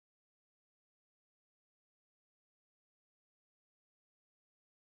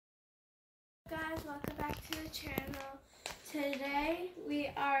guys, welcome back to the channel. Today we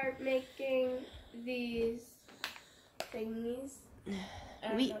are making these thingies.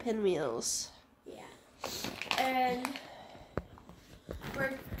 Wheat pinwheels. Yeah. And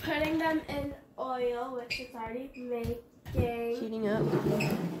we're putting them in oil, which is already Heating up.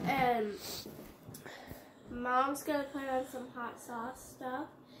 And Mom's gonna put on some hot sauce stuff.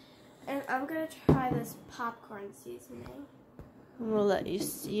 And I'm gonna try this popcorn seasoning. We'll let you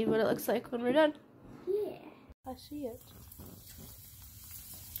see what it looks like when we're done. Yeah. I see it.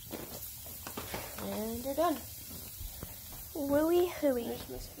 And they're done. Wooey hooey.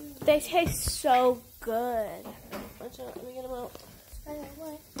 They taste so good. Watch out, let me get them out.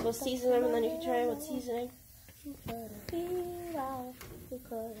 We'll season them and then you can try them with seasoning.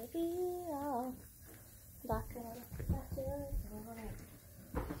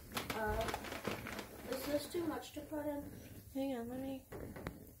 Is this too much to put in? Hang on, let me.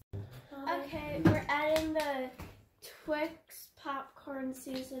 Okay, we're adding the Twix popcorn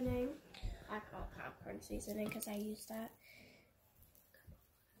seasoning. I call it popcorn seasoning because I use that.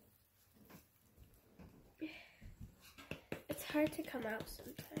 It's hard to come out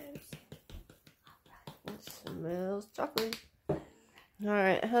sometimes. It smells chocolatey.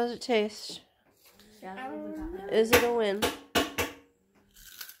 Alright, how does it taste? Is it a win?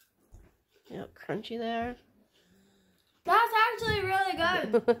 Yep, crunchy there. That's actually really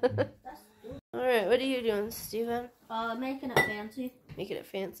good. Alright, what are you doing, Steven? Making it fancy. Making it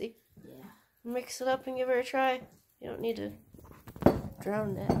fancy? Yeah. Mix it up and give her a try. You don't need to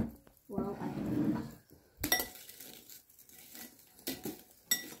drown it. Well,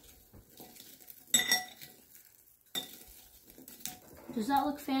 Does that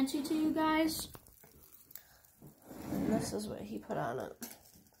look fancy to you guys? And this is what he put on it.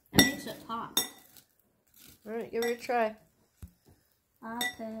 It makes it hot. Alright, give her a try. I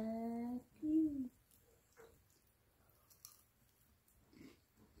beg you.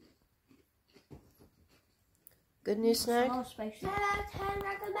 Good new snack? Oh, spicy. 10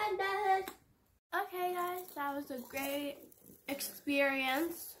 recommended. Okay, guys, that was a great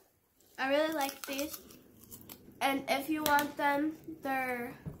experience. I really like these. And if you want them,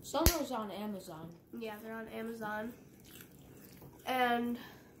 they're... Some are on Amazon. Yeah, they're on Amazon. And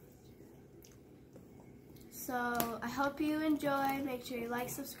so I hope you enjoy. Make sure you like,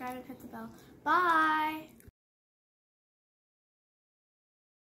 subscribe, and hit the bell. Bye!